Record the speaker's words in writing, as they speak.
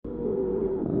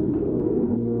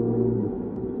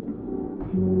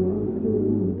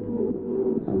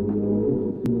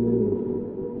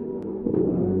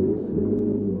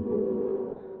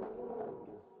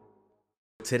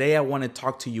today I want to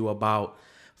talk to you about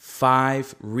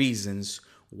 5 reasons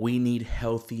we need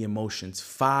healthy emotions.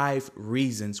 5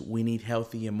 reasons we need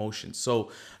healthy emotions.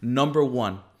 So, number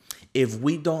 1, if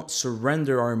we don't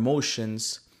surrender our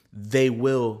emotions, they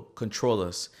will control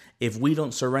us. If we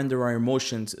don't surrender our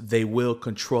emotions, they will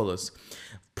control us.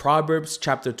 Proverbs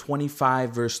chapter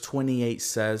 25, verse 28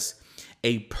 says,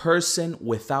 "A person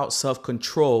without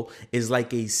self-control is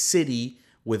like a city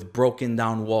with broken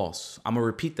down walls." I'm going to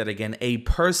repeat that again. A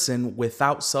person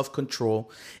without self-control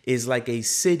is like a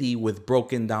city with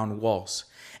broken down walls.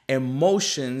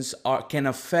 Emotions can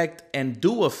affect and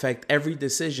do affect every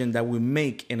decision that we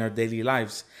make in our daily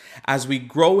lives. As we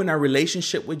grow in our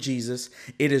relationship with Jesus,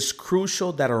 it is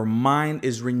crucial that our mind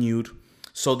is renewed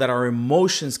so that our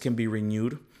emotions can be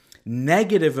renewed.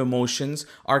 Negative emotions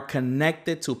are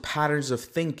connected to patterns of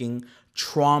thinking,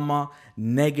 trauma,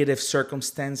 negative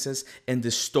circumstances, and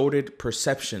distorted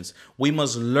perceptions. We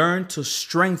must learn to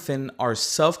strengthen our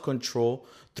self-control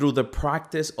through the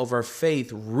practice of our faith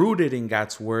rooted in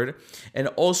God's word. And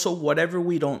also, whatever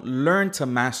we don't learn to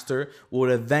master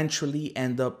will eventually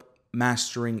end up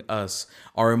mastering us.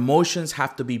 Our emotions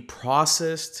have to be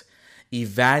processed,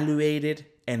 evaluated,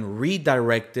 and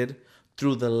redirected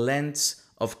through the lens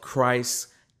of Christ's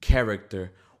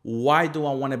character. Why do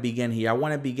I want to begin here? I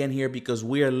want to begin here because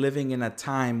we are living in a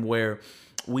time where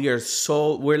we're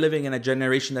living in a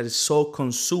generation that is so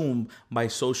consumed by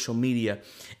social media,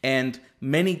 and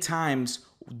many times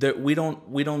that we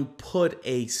don't put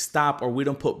a stop, or we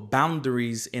don't put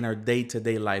boundaries in our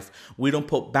day-to-day life. We don't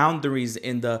put boundaries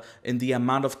in the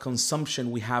amount of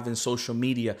consumption we have in social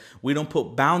media. We don't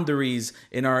put boundaries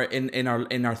in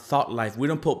our thought life. We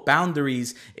don't put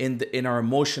boundaries in our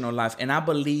emotional life. And I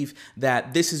believe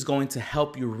that this is going to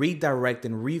help you redirect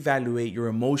and reevaluate your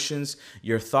emotions,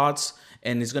 your thoughts,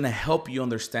 and it's going to help you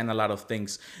understand a lot of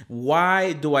things.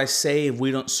 Why do I say if we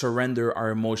don't surrender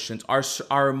our emotions?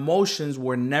 Our emotions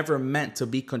were never meant to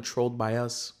be controlled by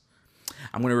us.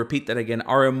 I'm going to repeat that again.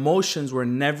 Our emotions were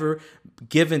never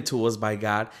given to us by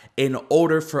God in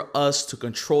order for us to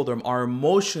control them. Our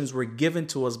emotions were given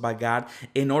to us by God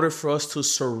in order for us to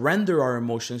surrender our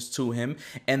emotions to Him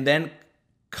and then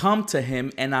come to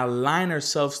Him and align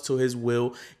ourselves to His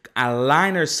will,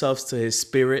 align ourselves to His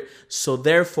Spirit, so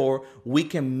therefore we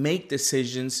can make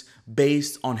decisions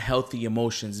based on healthy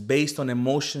emotions, based on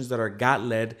emotions that are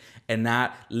God-led and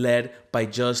not led by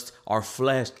just our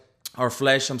flesh, or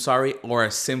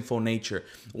a sinful nature.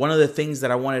 One of the things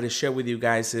that I wanted to share with you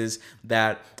guys is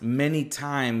that many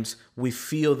times we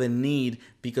feel the need,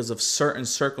 because of certain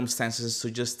circumstances,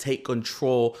 to just take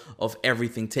control of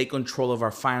everything, take control of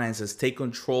our finances, take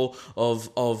control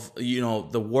of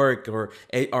the work, or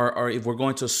if we're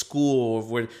going to school, or if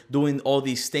we're doing all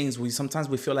these things, sometimes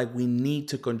we feel like we need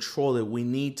to control it. We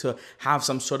need to have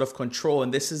some sort of control.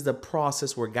 And this is the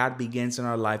process where God begins in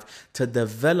our life to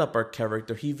develop our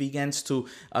character. He begins to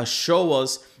show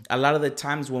us a lot of the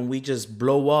times when we just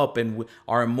blow up and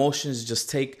our emotions just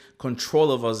take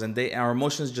control of us, and our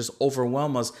emotions just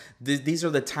overwhelm us. These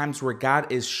are the times where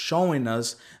God is showing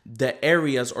us the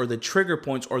areas or the trigger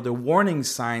points or the warning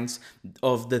signs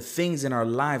of the things in our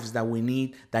lives that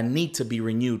need to be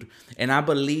renewed. And I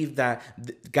believe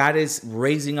that God is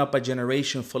raising up a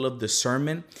generation full of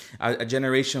discernment, a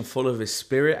generation full of His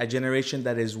Spirit, a generation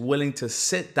that is willing to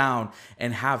sit down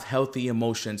and have healthy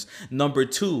emotions. Number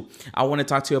 2, I want to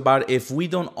talk to you about, if we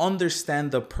don't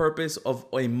understand the purpose of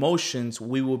emotions,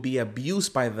 we will be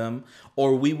abused by them,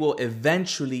 or we will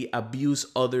eventually abuse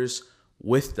others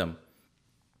with them.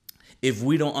 If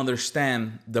we don't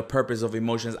understand the purpose of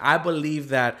emotions, I believe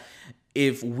that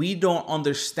if we don't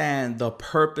understand the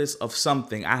purpose of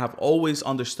something, I have always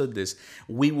understood this,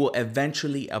 we will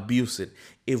eventually abuse it.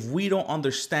 If we don't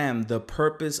understand the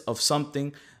purpose of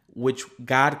something which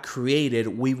God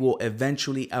created, we will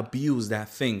eventually abuse that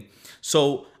thing.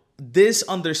 So this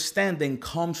understanding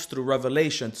comes through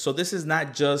revelation. So this is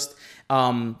not just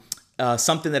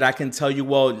something that I can tell you,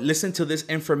 well, listen to this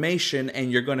information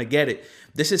and you're going to get it.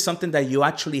 This is something that you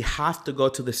actually have to go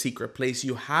to the secret place.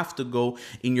 You have to go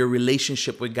in your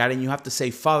relationship with God, and you have to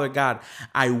say, Father God,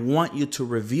 I want you to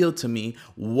reveal to me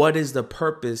what is the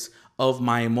purpose of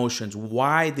my emotions.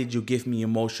 Why did you give me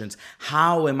emotions?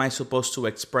 How am I supposed to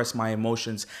express my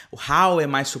emotions? How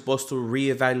am I supposed to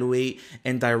reevaluate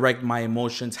and direct my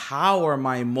emotions? How are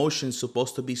my emotions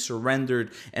supposed to be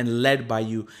surrendered and led by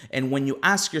you? And when you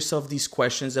ask yourself these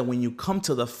questions, and when you come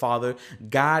to the Father,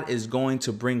 God is going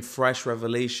to bring fresh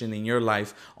revelation in your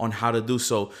life on how to do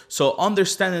so. So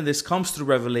understanding this comes through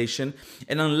revelation.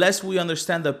 And unless we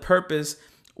understand the purpose,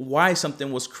 why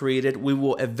something was created, we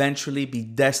will eventually be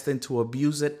destined to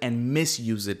abuse it and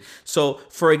misuse it. So,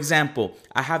 for example,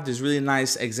 I have this really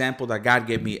nice example that God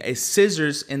gave me. A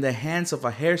scissors in the hands of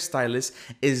a hairstylist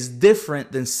is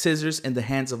different than scissors in the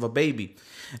hands of a baby.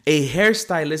 A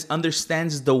hairstylist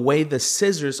understands the way the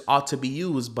scissors ought to be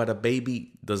used, but a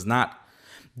baby does not.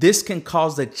 This can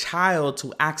cause the child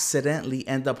to accidentally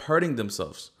end up hurting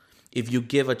themselves. If you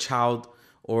give a child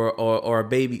or a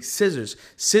baby scissors.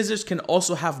 Scissors can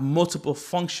also have multiple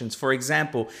functions. For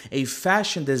example, a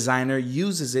fashion designer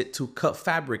uses it to cut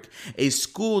fabric. A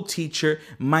school teacher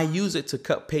might use it to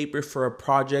cut paper for a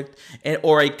project,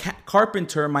 or a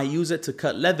carpenter might use it to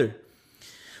cut leather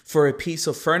for a piece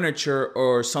of furniture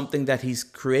or something that he's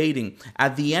creating.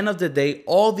 At the end of the day,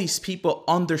 all these people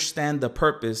understand the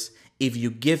purpose. If you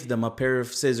give them a pair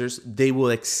of scissors, they will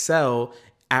excel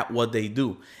at what they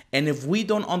do. And if we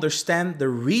don't understand the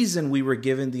reason we were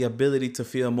given the ability to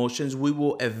feel emotions, we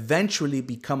will eventually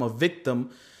become a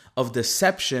victim of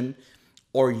deception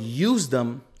or use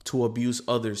them to abuse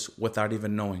others without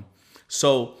even knowing.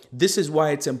 So this is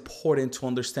why it's important to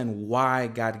understand why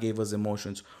God gave us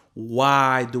emotions.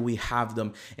 Why do we have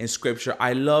them in Scripture?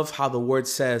 I love how the word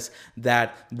says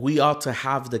that we ought to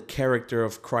have the character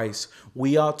of Christ.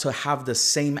 We ought to have the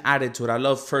same attitude. I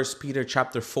love 1 Peter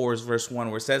chapter 4 verse 1,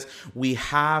 where it says we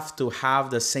have to have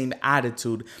the same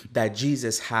attitude that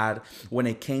Jesus had when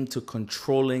it came to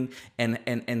controlling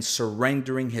and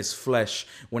surrendering his flesh.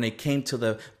 When it came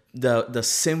to the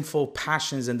sinful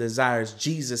passions and desires,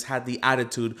 Jesus had the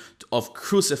attitude of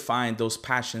crucifying those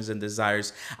passions and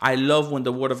desires. I love when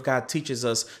the Word of God teaches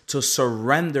us to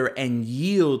surrender and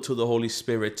yield to the Holy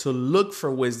Spirit, to look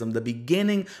for wisdom. The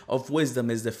beginning of wisdom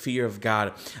is the fear of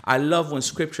God. I love when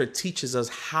Scripture teaches us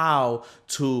how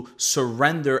to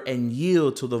surrender and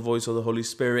yield to the voice of the Holy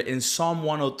Spirit. In Psalm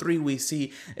 103, we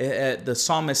see the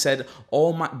psalmist said,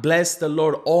 bless the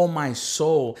Lord, all my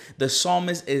soul. The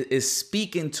psalmist is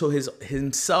speaking to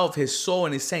himself, his soul,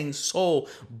 and he's saying, soul,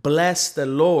 bless the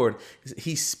Lord.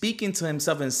 He's speaking to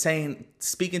himself and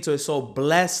speaking to his soul,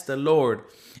 bless the Lord,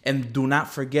 and do not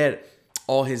forget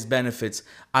all his benefits.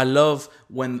 I love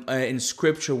when in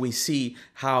Scripture we see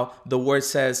how the word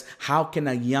says, how can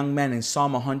a young man, in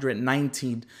Psalm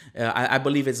 119, I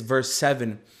believe it's verse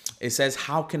 7, it says,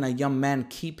 how can a young man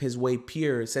keep his way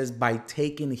pure? It says, by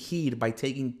taking heed, by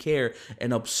taking care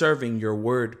and observing your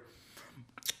word.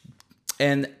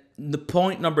 And the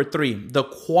point number 3, the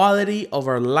quality of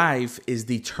our life is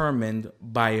determined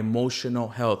by emotional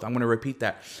health. I'm going to repeat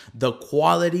that. The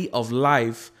quality of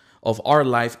our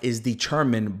life is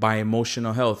determined by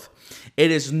emotional health. It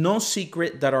is no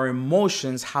secret that our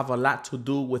emotions have a lot to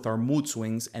do with our mood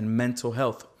swings and mental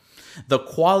health. The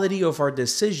quality of our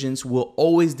decisions will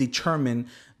always determine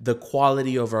the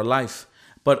quality of our life.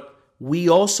 But we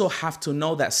also have to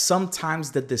know that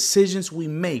sometimes the decisions we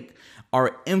make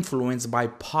are influenced by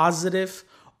positive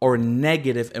or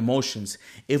negative emotions.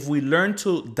 If we learn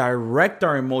to direct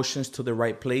our emotions to the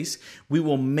right place, we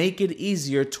will make it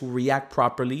easier to react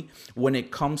properly when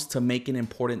it comes to making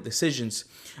important decisions.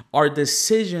 Our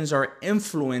decisions are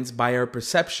influenced by our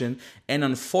perception, and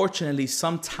unfortunately,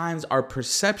 sometimes our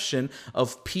perception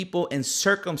of people and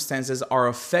circumstances are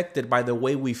affected by the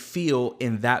way we feel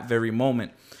in that very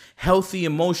moment. Healthy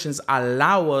emotions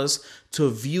allow us to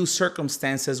view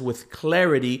circumstances with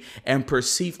clarity and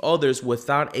perceive others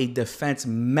without a defense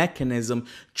mechanism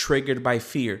triggered by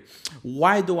fear.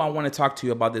 Why do I want to talk to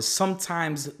you about this?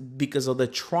 Sometimes because of the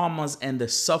traumas and the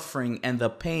suffering and the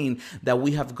pain that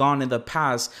we have gone in the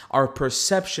past, our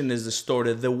perception is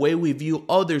distorted. The way we view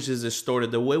others is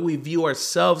distorted. The way we view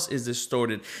ourselves is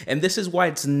distorted. And this is why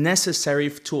it's necessary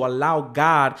to allow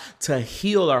God to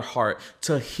heal our heart,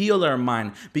 to heal our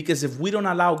mind. Because if we don't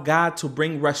allow God to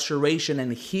bring restoration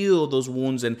and heal those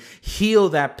wounds and heal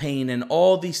that pain and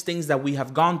all these things that we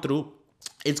have gone through,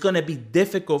 it's going to be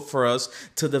difficult for us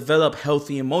to develop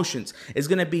healthy emotions. It's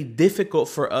going to be difficult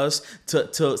for us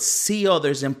to see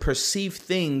others and perceive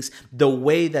things the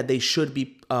way that they should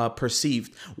be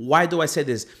perceived. Why do I say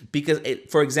this? Because,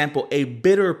 for example, a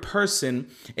bitter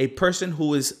person, a person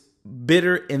who is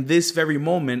bitter in this very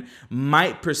moment,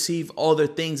 might perceive other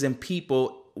things and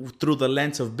people through the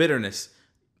lens of bitterness.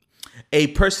 A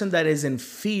person that is in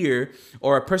fear,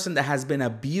 or a person that has been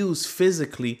abused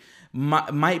physically,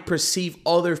 might perceive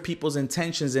other people's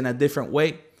intentions in a different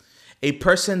way. A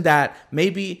person that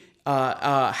maybe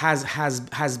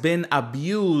has been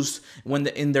abused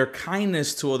in their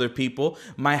kindness to other people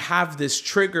might have this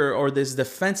trigger or this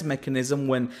defense mechanism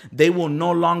when they will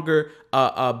no longer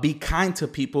be kind to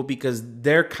people because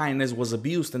their kindness was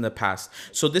abused in the past.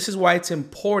 So this is why it's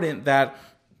important that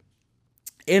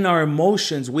In our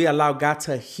emotions, we allow God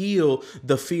to heal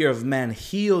the fear of man,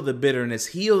 heal the bitterness,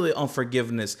 heal the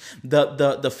unforgiveness,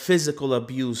 the physical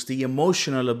abuse, the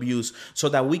emotional abuse, so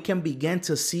that we can begin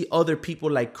to see other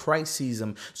people like Christ sees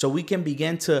them. So we can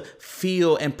begin to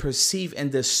feel and perceive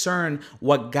and discern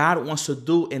what God wants to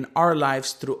do in our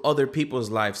lives through other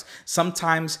people's lives.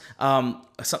 Sometimes, our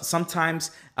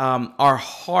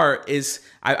heart is,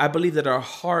 I believe that our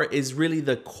heart is really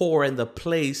the core and the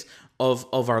place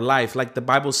of our life. Like the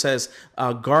Bible says,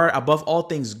 guard above all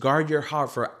things, guard your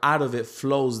heart, for out of it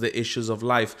flows the issues of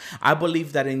life. I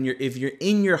believe that if you're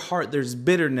in your heart, there's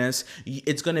bitterness,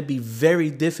 it's going to be very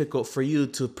difficult for you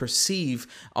to perceive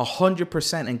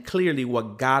 100% and clearly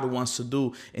what God wants to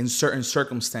do in certain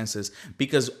circumstances,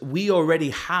 because we already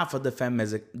have a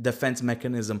defense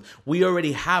mechanism. We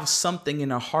already have something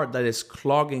in our heart that is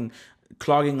clogging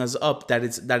us up, that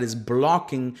is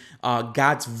blocking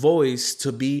God's voice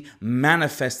to be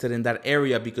manifested in that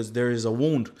area, because there is a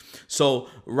wound. So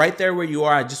right there where you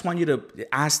are, I just want you to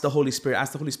ask the Holy Spirit,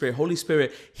 Holy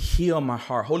Spirit, heal my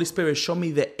heart. Holy Spirit, show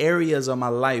me the areas of my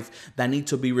life that need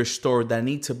to be restored, that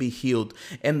need to be healed.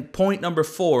 And point number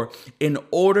 4, in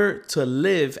order to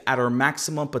live at our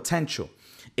maximum potential,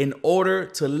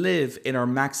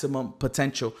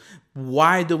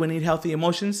 why do we need healthy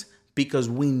emotions? Because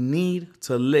we need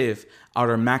to live at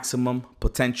our maximum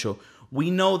potential.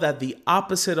 We know that the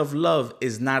opposite of love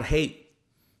is not hate,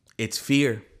 it's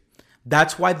fear.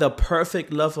 That's why the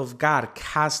perfect love of God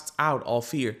casts out all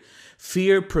fear.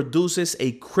 Fear produces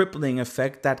a crippling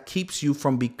effect that keeps you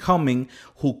from becoming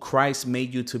who Christ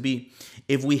made you to be.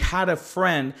 If we had a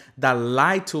friend that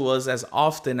lied to us as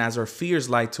often as our fears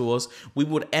lied to us, we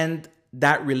would end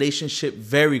that relationship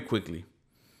very quickly.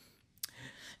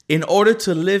 In order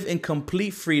to live in complete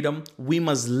freedom, we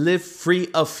must live free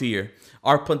of fear.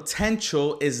 Our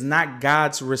potential is not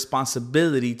God's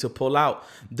responsibility to pull out.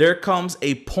 There comes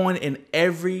a point in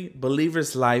every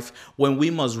believer's life when we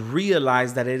must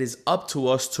realize that it is up to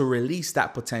us to release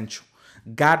that potential.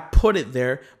 God put it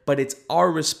there, but it's our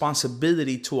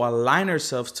responsibility to align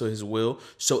ourselves to His will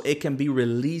so it can be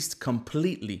released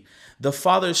completely. The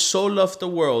Father so loved the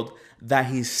world that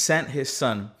He sent His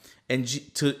Son, and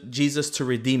to Jesus to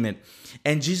redeem it.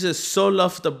 And Jesus so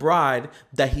loved the bride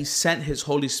that He sent His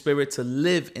Holy Spirit to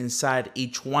live inside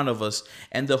each one of us.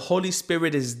 And the Holy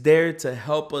Spirit is there to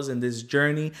help us in this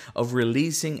journey of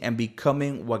releasing and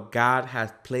becoming what God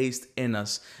has placed in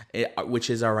us, which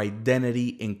is our identity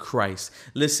in Christ.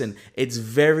 Listen, it's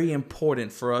very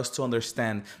important for us to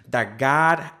understand that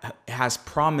God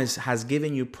has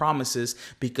given you promises,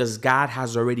 because God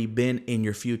has already been in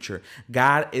your future.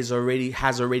 God has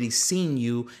already seen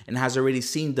you and has already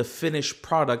seen the finished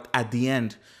product at the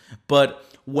end. But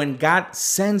when God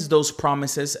sends those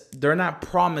promises, they're not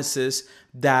promises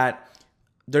that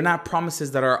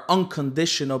are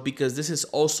unconditional, because this is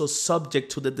also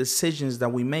subject to the decisions that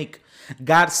we make.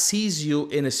 God sees you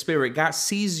in a spirit. God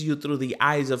sees you through the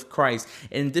eyes of Christ.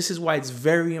 And this is why it's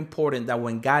very important that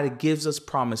when God gives us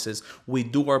promises, we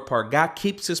do our part. God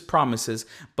keeps His promises,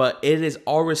 but it is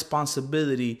our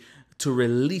responsibility to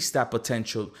release that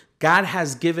potential. God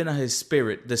has given us His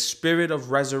Spirit, the Spirit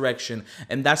of resurrection.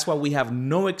 And that's why we have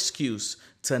no excuse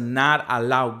to not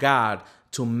allow God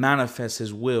to manifest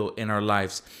His will in our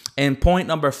lives. And point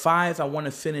number 5, I want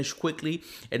to finish quickly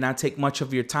and not take much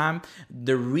of your time.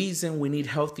 The reason we need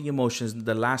healthy emotions,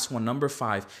 the last one, number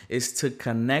 5, is to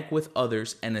connect with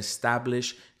others and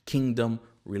establish kingdom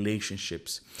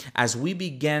relationships. As we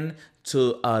begin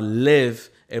to live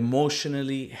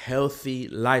emotionally healthy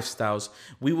lifestyles,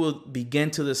 we will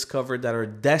begin to discover that our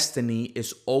destiny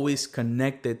is always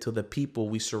connected to the people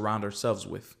we surround ourselves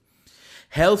with.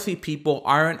 Healthy people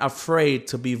aren't afraid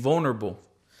to be vulnerable.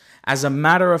 As a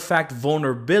matter of fact,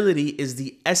 vulnerability is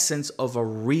the essence of a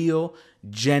real,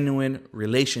 genuine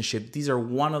relationship. These are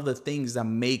one of the things that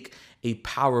make a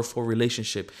powerful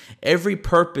relationship. Every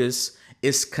purpose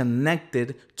is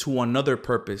connected to another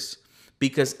purpose,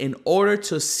 because in order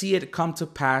to see it come to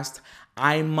pass,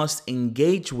 I must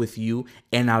engage with you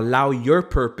and allow your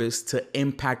purpose to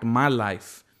impact my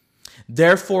life.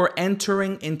 Therefore,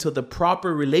 entering into the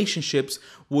proper relationships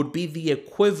would be the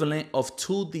equivalent of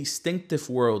two distinctive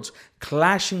worlds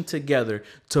clashing together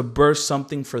to birth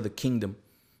something for the kingdom.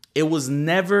 It was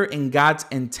never in God's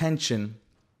intention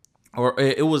for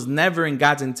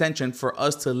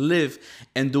us to live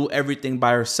and do everything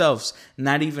by ourselves.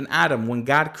 Not even Adam. When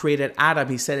God created Adam,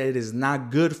 He said it is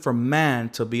not good for man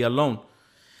to be alone.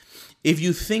 If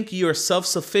you think you're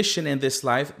self-sufficient in this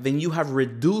life, then you have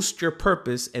reduced your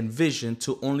purpose and vision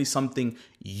to only something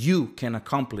you can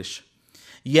accomplish.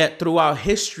 Yet throughout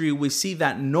history, we see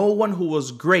that no one who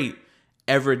was great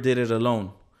ever did it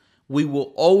alone. We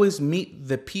will always meet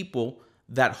the people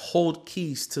that hold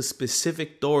keys to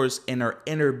specific doors in our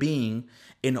inner being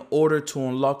in order to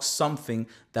unlock something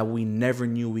that we never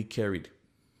knew we carried.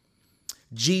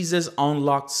 Jesus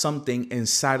unlocked something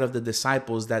inside of the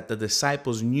disciples that the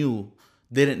disciples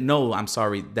didn't know,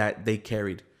 that they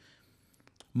carried.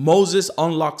 Moses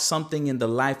unlocked something in the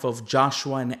life of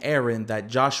Joshua and Aaron that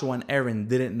Joshua and Aaron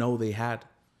didn't know they had.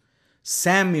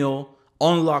 Samuel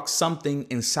unlocked something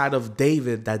inside of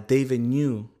David that David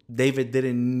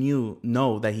didn't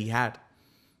know that he had.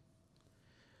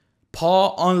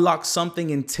 Paul unlocked something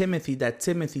in Timothy that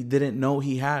Timothy didn't know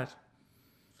he had.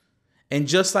 And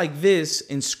just like this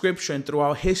in scripture and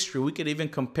throughout history, we could even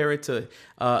compare it to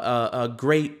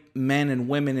great men and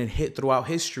women throughout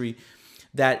history,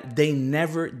 that they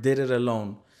never did it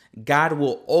alone. God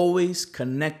will always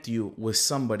connect you with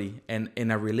somebody and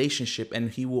in a relationship, and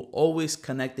he will always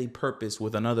connect a purpose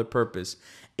with another purpose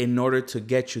in order to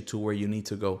get you to where you need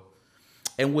to go.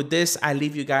 And with this, I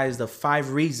leave you guys the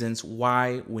 5 reasons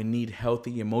why we need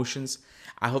healthy emotions.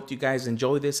 I hope you guys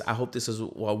enjoy this. I hope this is a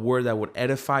word that would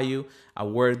edify you, a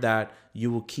word that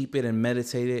you will keep it and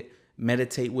meditate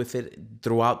with it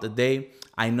throughout the day.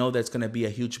 I know that's going to be a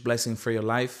huge blessing for your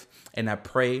life, and I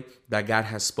pray that God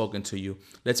has spoken to you.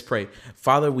 Let's pray.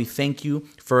 Father, we thank you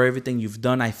for everything you've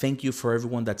done. I thank you for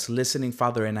everyone that's listening,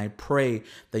 Father, and I pray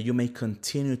that you may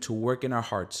continue to work in our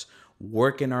hearts,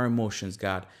 work in our emotions,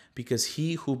 God, because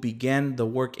he who began the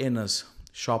work in us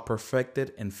shall perfect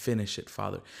it and finish it,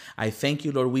 Father. I thank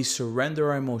you, Lord. We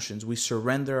surrender our emotions. We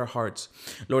surrender our hearts,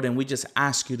 Lord, and we just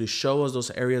ask you to show us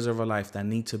those areas of our life that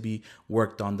need to be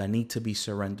worked on, that need to be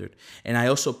surrendered. And I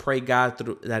also pray, God,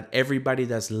 that everybody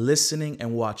that's listening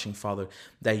and watching, Father,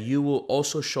 that you will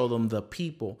also show them the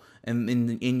people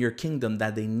in your kingdom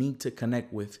that they need to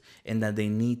connect with and that they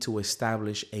need to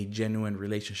establish a genuine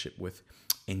relationship with.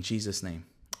 In Jesus' name.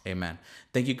 Amen.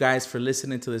 Thank you guys for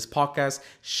listening to this podcast.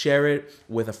 Share it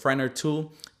with a friend or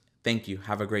two. Thank you.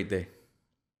 Have a great day.